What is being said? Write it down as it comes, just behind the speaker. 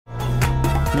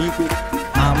నీకు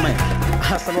ఆ అమ్మాయి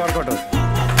అసలు వర్కౌట్.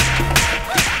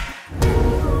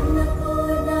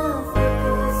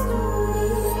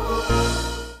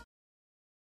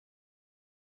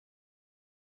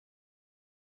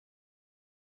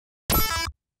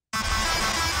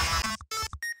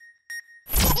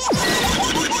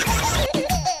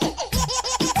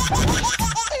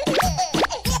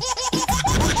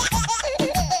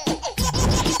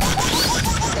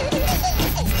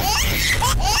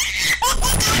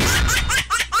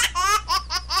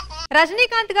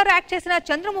 రజనీకాంత్ గారు యాక్ట్ చేసిన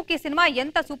చంద్రముఖి సినిమా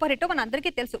ఎంత సూపర్ హిట్ మన అందరికీ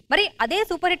తెలుసు. మరి అదే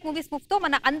సూపర్ హిట్ మూవీ స్పూఫ్ తో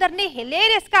మన అందరినీ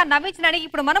హిలేరియస్ గా నవ్వించడానికి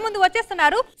ఇప్పుడు మన ముందు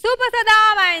వచ్చేస్తున్నారు super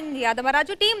Saddam and Yadamma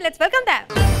Raju team. Let's welcome them.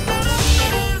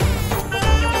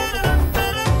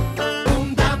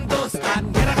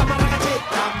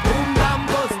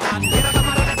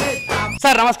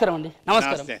 Sir నమస్కారం అండి.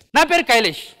 నమస్కారం. నా పేరు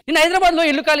కైలేష్. నేను హైదరాబాద్ లో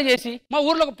ఇల్లు ఖాళీ చేసి మా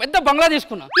ఊర్లో ఒక పెద్ద బంగ్లా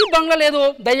తీసుకున్నా. ఈ బంగ్లా ఏదో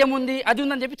దయ్యం ఉంది అది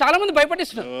ఉందని చెప్పి చాలా మంది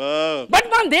భయపడిస్తున్నారు. బట్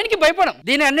మనం దేనికి భయపడం.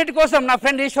 దీని అన్నిటి కోసం నా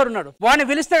ఫ్రెండ్ ఈశ్వర్ ఉన్నాడు. వాడిని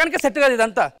పిలిస్తే కనుక సెట్ కాదు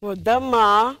ఇదంతా. వద్దమ్మా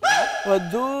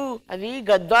వద్దు, అది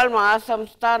గద్వాల్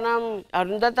మహాసంస్థానం.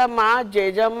 అరుంధతమ్మ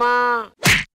జేజమ్మ.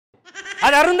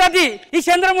 అది అరుంధతి. ఈ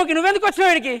చంద్రముఖి నువ్వెందుకు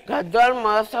వచ్చినావు వీడికి? గద్వాల్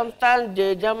మహాసంస్థానం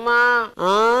జేజమ్మ.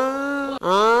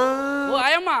 ఓ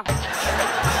ఆయమ్మ.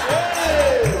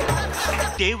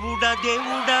 దేవుడా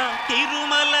దేవుడా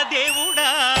తిరుమల దేవుడా,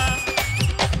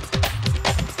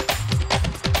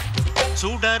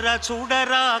 చూడరా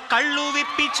చూడరా కళ్ళు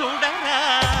విప్పి చూడరా.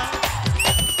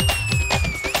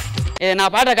 ఏ నా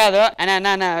పాట కాదు,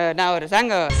 నా ఒక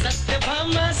సాంగ్.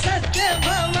 సత్యభామ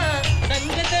సత్యభామ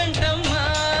సంగతంటమ్మా,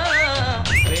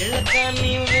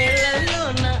 వేళకాని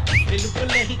వేళలోన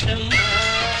వెలుపులంటమ్మా.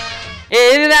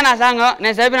 ఏదిదా నా సాంగ్.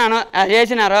 నేను చెప్పినాను,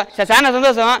 చేసినారు, చాలా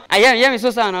సంతోషం. అయ్యా ఏమి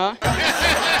చూస్తాను.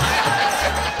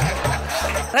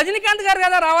 రజనీకాంత్ గారు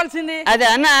కదా రావాల్సింది. అదే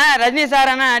అన్న రజనీ సార్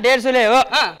అన్న డేట్స్ లేవు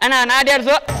అన్న. నా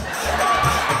డేట్స్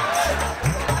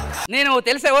నేను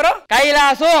తెలుసు ఎవరు.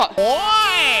 కైలాసు.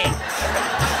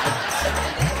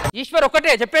 ఈశ్వర్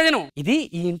ఒక్కటే చెప్పేది నువ్వు. ఇది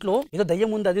ఈ ఇంట్లో ఏదో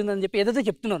దయ్యం ఉంది అది ఉందని చెప్పి ఏదైతే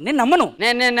చెప్తున్నాను. నేను నమ్మను.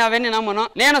 నేను అవన్నీ నమ్మను.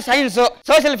 నేను science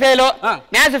social fail,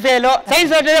 maths fail,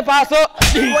 science pass.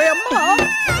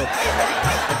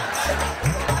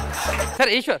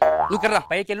 సరే ఈశ్వర్ నువ్వు కర్రా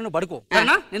పైకి వెళ్ళి నువ్వు పడుకో.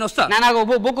 నేను వస్తా. నాకు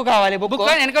బుక్ కావాలి. బుక్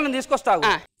వెనకాల నువ్వు తీసుకొస్తావు.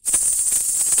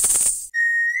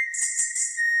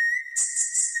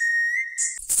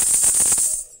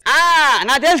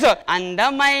 నాకు తెలుసు.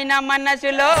 అందమైన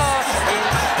మనసులో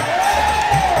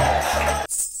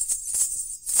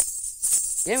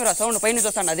ఏమిరా సౌండ్ పైన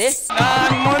చూస్తాను. అది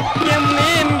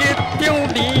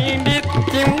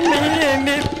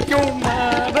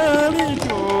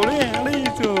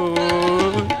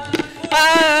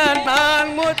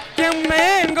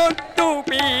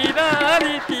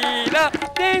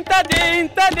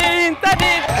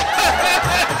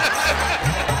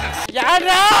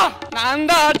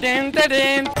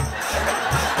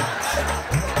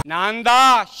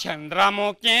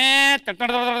చంద్రముఖి.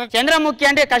 చంద్రముఖి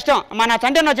అంటే కష్టం. మన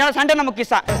సంటే సంటే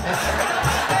ముక్కిస్తా.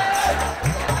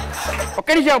 ఒక్క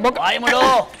నిమిషం.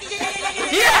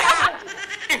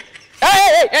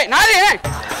 నాది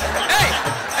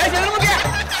చంద్రముఖి.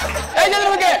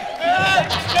 చంద్రముఖి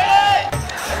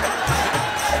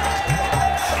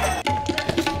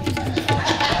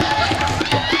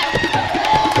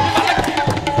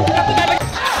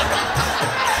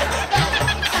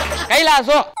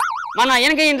కైలాసు. మన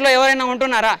వెనక ఇంట్లో ఎవరైనా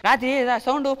ఉంటున్నారా? రాత్రి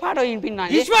సౌండ్ పాట వినిపిందా?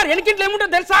 ఈశ్వర్ వెనక ఇంట్లో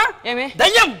ఏముంటుంది తెలుసా? ఏమి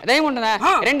దయ్యం. దయ్యం ఉంటుందా?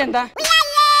 రెంట్ ఎంత?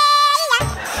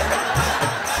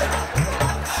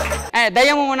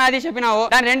 దయ్యం ఉన్నది చెప్పినావు.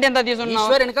 దాని రెంట్ ఎంత తీసుకున్నావు?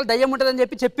 ఈశ్వర్ వెనకాల దయ్యం ఉంటుందని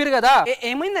చెప్పి చెప్పారు కదా.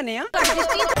 ఏమైందన్నయ్య?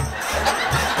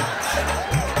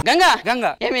 గంగా.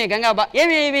 గంగా ఏమి గంగా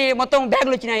ఏమి ఇవి మొత్తం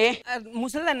బ్యాగులు వచ్చినాయి.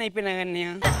 ముసలిదాన్ని అయిపోయినా అన్నయ్య.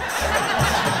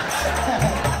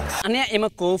 అన్నయ్య ఏమో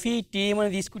కాఫీ టీ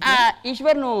ఏమైనా తీసుకుంటా?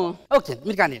 ఈశ్వర్ నువ్వు ఓకే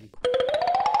మీరు కానీ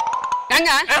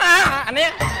గంగా. అన్నయ్య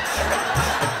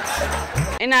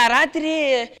నిన్న రాత్రి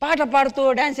పాట పాడుతూ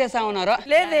డాన్స్ చేస్తా ఉన్నారు.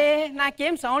 లేదే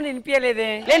నాకేం సౌండ్ వినిపించలేదే.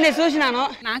 లేదు నేను చూసినాను.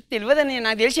 నాకు తెలియదని.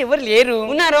 నాకు తెలిసి ఎవరు లేరు.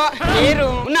 ఉన్నారు లేరు.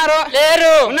 ఉన్నారు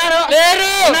లేరు. ఉన్నారు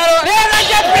లేరు.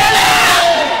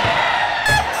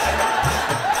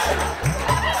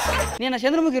 నేను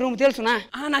చంద్రముఖి రూమ్ తెలుసునా?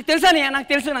 నాకు తెలుసా? నాకు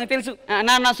తెలుసు. నాకు తెలుసు.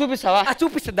 నా చూపిస్తావా?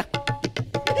 చూపిస్తుందా?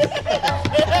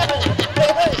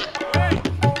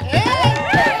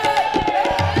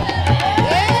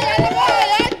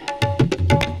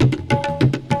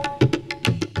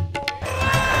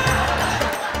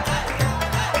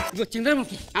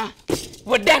 చంద్రముఖి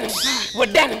వడ్డాను.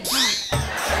 వడ్డాను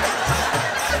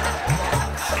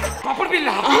అప్పుడు పిల్ల.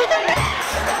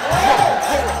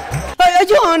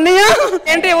 అయ్యో అన్నయ్య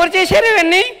ఏంటి ఎవరు చేశారు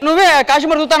ఇవన్నీ? నువ్వే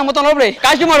కాశ్మీర్ చూస్తాను మొత్తం లోపలి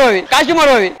కాశ్మీర్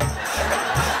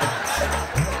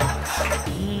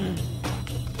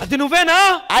అది నువ్వేనా?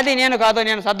 అది నేను కాదు,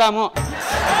 నేను సద్దాము.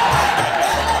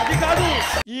 అది కాదు,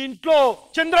 ఈ ఇంట్లో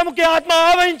చంద్రముఖి ఆత్మ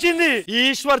ఆవహించింది.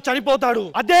 ఈశ్వర్ చనిపోతాడు,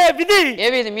 అదే విధి. ఏ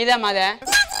విధి? మీదే మాదే?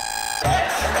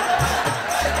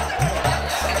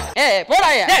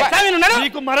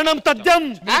 నీకు మరణం తథ్యం.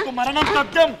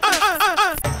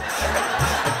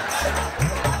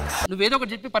 నువ్వేదో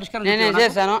ఒకటి చెప్పి పరిష్కారం నేనే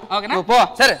చేస్తాను. పో.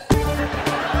 సరే,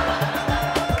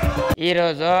 ఈ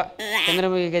రోజు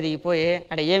చంద్రముఖి గదికి పోయి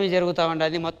అక్కడ ఏమి జరుగుతా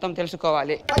ఉండదు మొత్తం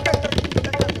తెలుసుకోవాలి.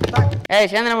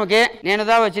 చంద్రముఖి, నేను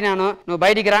దా వచ్చినాను, నువ్వు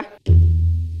బయటికి రా.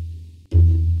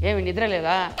 ఏమి నిద్ర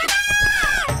లేదా?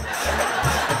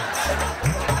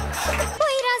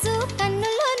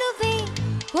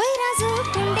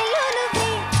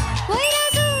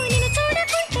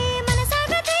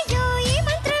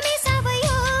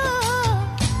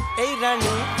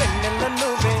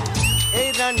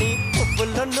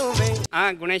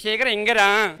 గుణశేఖర్ ఇంగరా?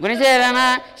 గుణశేఖరనా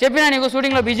చెప్పినా, నీకు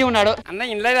షూటింగ్ లో బిజీ ఉన్నాడు అన్న.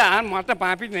 ఇన్లేదా మొత్తం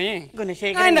పాపింది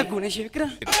గుణశేఖర్.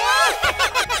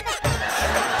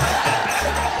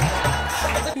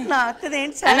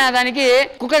 అన్న దానికి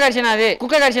కుక్క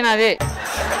కరిచినది.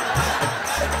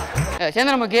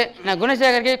 చంద్రముఖి, నా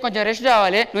గుణశేఖర్కి కొంచెం రెస్ట్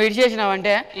కావాలి, నువ్వు ఇటు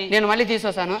చేసినావంటే నేను మళ్ళీ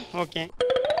తీసుకొస్తాను. ఓకే.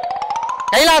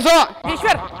 కైలాసం,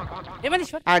 ఏమని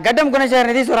ఆ గడ్డం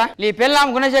గుణశేఖర్ని తీసుకురా. నీ పిల్లం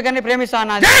గుణశేఖర్ని ప్రేమిస్తా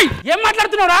అన్నది. ఏం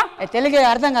మాట్లాడుతున్నావురా? తెలుగు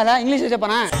అర్థం కదా, ఇంగ్లీష్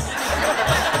చెప్పనా?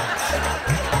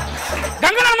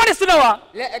 గంగను అనుమానిస్తున్నావా?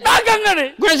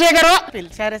 గుణశేఖరు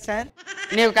పిలిచారా సార్?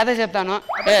 నీకు కథ చెప్తాను.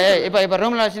 ఇప్పుడు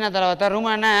రూమ్ లో వచ్చిన తర్వాత రూమ్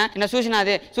అన్న చూసిన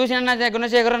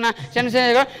గుణశేఖరు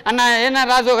చంద్రశేఖర్ అన్న ఏనా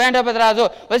రాజు వెంకటపతి రాజు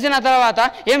వచ్చిన తర్వాత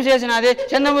ఏం చేసినది?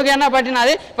 చంద్రముఖి అన్న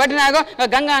పట్టినాక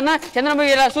గంగ అన్న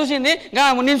చంద్రముఖి ఇలా చూసింది,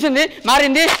 నిల్చుంది,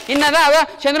 మారింది, ఇన్నదా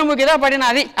చంద్రముఖిదా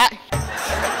పడినది.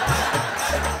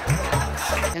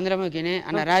 చంద్రముఖిని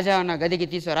అన్న రాజా అన్న గదికి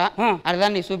తీసుకురా,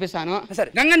 అర్థాన్ని చూపిస్తాను.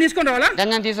 గంగని తీసుకుని రావాలా?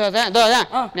 గంగని తీసుకొస్తా.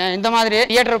 ఇంత మాదిరి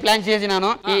థియేటర్ ప్లాన్ చేసినాను.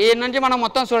 ఈ నుంచి మనం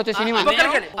మొత్తం చూడొచ్చు సినిమా.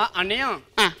 అన్నయ్య,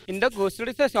 ఇంత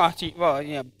గోస్తుడి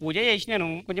పూజ చేసినాను,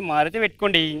 కొంచెం మారితే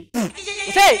పెట్టుకోండి.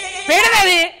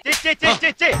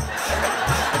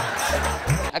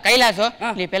 కైలాసు,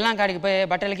 నీ పిల్లం కాడికి పోయి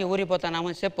బట్టలకి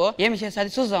ఊరిపోతాను చెప్పు, ఏమి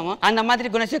చేస్తాది చూద్దాము. అంత మాదిరి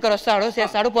గుణశేఖర్ వస్తాడు,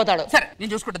 చేస్తాడు, పోతాడు. సరే,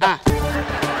 నేను చూసుకుంటా.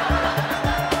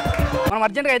 మనం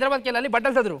అర్జెంట్ గా హైదరాబాద్కి వెళ్ళాలి,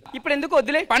 బట్టలు చదువు. ఇప్పుడు ఎందుకు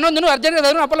వద్దులే, పని ఉంది, నువ్వు అర్జెంట్ గా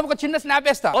చదువు. అప్పట్లో ఒక చిన్న స్నాప్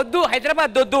వేస్తా. వద్దు,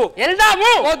 హైదరాబాద్ వద్దు,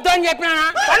 వెళ్దాము. వద్దు అని చెప్పినా,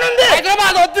 పని ఉంది,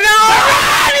 హైదరాబాద్ వద్దు.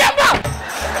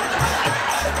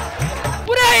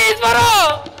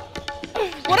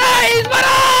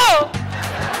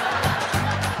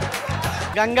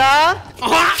 గంగా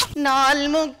నాల్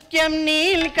ముఖ్యం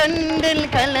నీల్ కండల్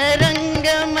కలరంగ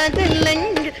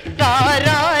మదలంగ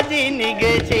కారాది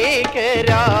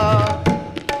నిగజేకరా.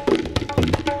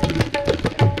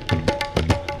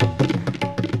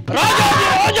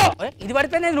 ఇది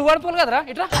పడిపోయింది, నువ్వు పడిపోవాలి కదరా.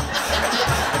 ఇట్లా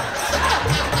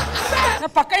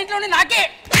పక్క ఇంట్లో నాకే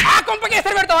ఆ కొంపకి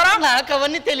ఎసరు పెడతావరా? నాకు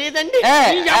అవన్నీ తెలియదండి.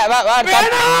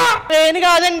 ట్రైన్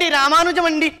కాదండి, రామానుజం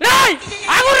అండి.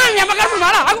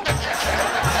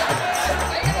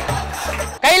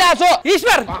 కైలాసు,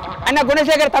 ఈశ్వర్ అన్న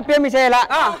గుణశేఖర్ తప్పేమి చేయాలా?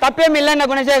 తప్పేమి ఇల్లన్న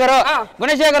గుణశేఖరు.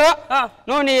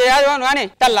 నువ్వు నీ అని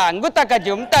తల్లాంగు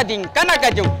తక్కజుం తదిం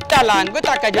కనకజుం తల్లాంగు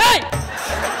తక్కజుం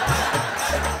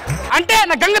అంటే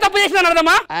నా గంగ తప్పు చేసిన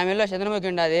అర్థమా? ఆమెలో చంద్రముఖి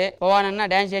ఉండదు, పోవానన్నా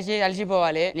డాన్స్ చేసి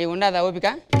అలసిపోవాలి. నీకు ఉండదా ఓపిక?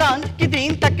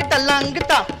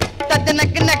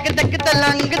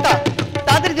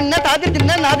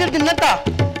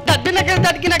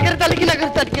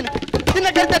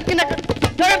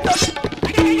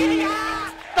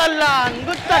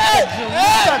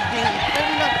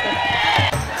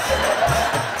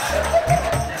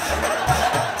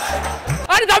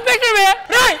 అది తప్పేమే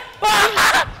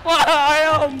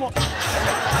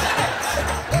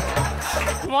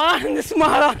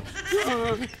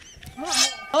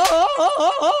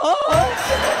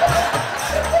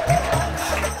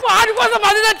వాడి కోసం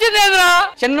అది నచ్చిందేదిరా.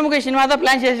 చంద్రముఖి సినిమాతో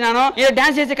ప్లాన్ చేసినాను, ఈ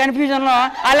డాన్స్ చేసే కన్ఫ్యూజన్ లో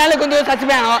అలా కొంచెం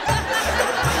చచ్చిపోయాను.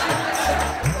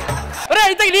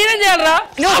 ఇంతకు నేనేం చేయాలరా?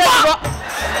 నువ్వు చచ్చిపో.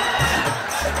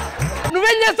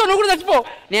 నువ్వేం చేస్తావు? నువ్వు కూడా చచ్చిపో.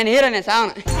 నేను హీరోనే,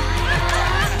 Saavn.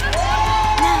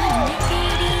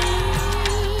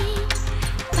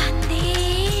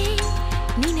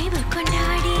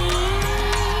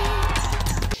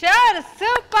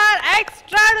 Super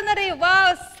extraordinary,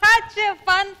 wow, such a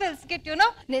fun film skit. You know,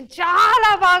 నేను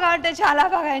చాలా బాగా అంటే చాలా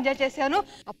బాగా ఎంజాయ్ చేశాను.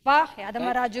 అప్పా యాదమ్మ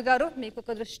రాజు గారు మీకు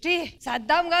ఒక దృష్టి,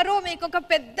 సద్దాం గారు మీకు ఒక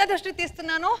పెద్ద దృష్టి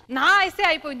తీస్తున్నాను. నా ఐసే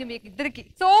అయిపోయింది మీకు ఇద్దరికి.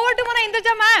 సో ఓవర్ టు మన ఇంద్రజ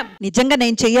మ్యామ్. నిజంగా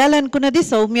నేను చేయాలనుకున్నది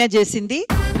సౌమ్య చేసింది.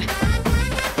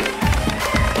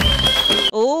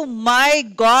 ఓ మై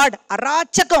గాడ్,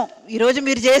 అరాచకం ఈరోజు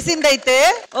మీరు చేసిందైతే.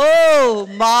 ఓ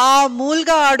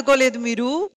మామూలుగా ఆడుకోలేదు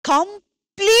మీరు.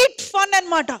 కంప్లీట్ ఫన్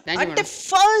అన్నమాట. అంటే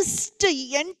ఫస్ట్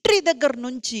ఎంట్రీ దగ్గర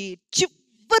నుంచి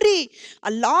చివరి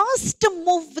లాస్ట్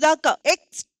మూవ్ దాకా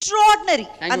ఎక్స్ట్రాడినరీ.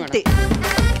 అంతే.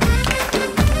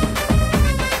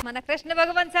 మన కృష్ణ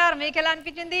భగవాన్ సార్ మీకు ఎలా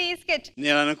అనిపించింది ఈ స్కెచ్?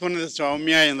 నేను అనుకున్నది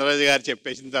సౌమ్య ఇంద్రరాజు గారు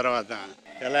చెప్పేసిన తర్వాత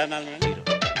ఎలా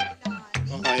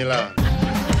ఇలా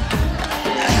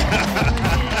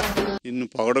నిన్ను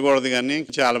పొగడకూడదు కానీ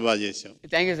చాలా బాగా చేసావు.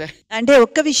 Thank you sir. అంటే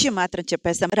ఒక్క విషయం మాత్రం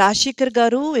చెప్పేస్తాం, రాజశేఖర్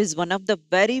గారు is one of the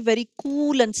very very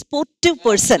cool and sportive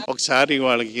person. ఒకసారి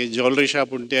వాళ్ళకి జ్యువెలరీ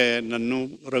షాప్ ఉంటే నన్ను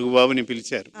రఘుబాబుని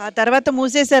పిలిచారు. ఆ తర్వాత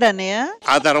మూసేశారు అన్నయ్య.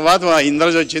 ఆ తర్వాత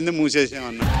ఇంద్రజ వచ్చింది,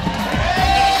 మూసేసామన్నా.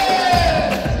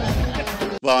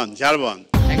 బాగుంది, చాలా బాగుంది.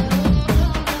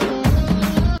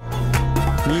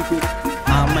 నీకు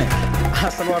ఆ అమ్మాయి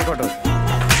అసలు వర్కౌట్ అవుతుంది.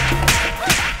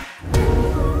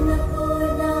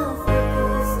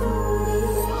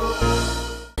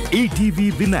 ఈటీవీ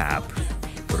విన్ యాప్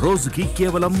రోజుకి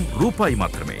కేవలం రూపాయి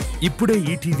మాత్రమే. ఇప్పుడే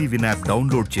ఈటీవీ విన్ యాప్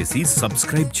డౌన్లోడ్ చేసి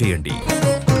సబ్స్క్రైబ్ చేయండి.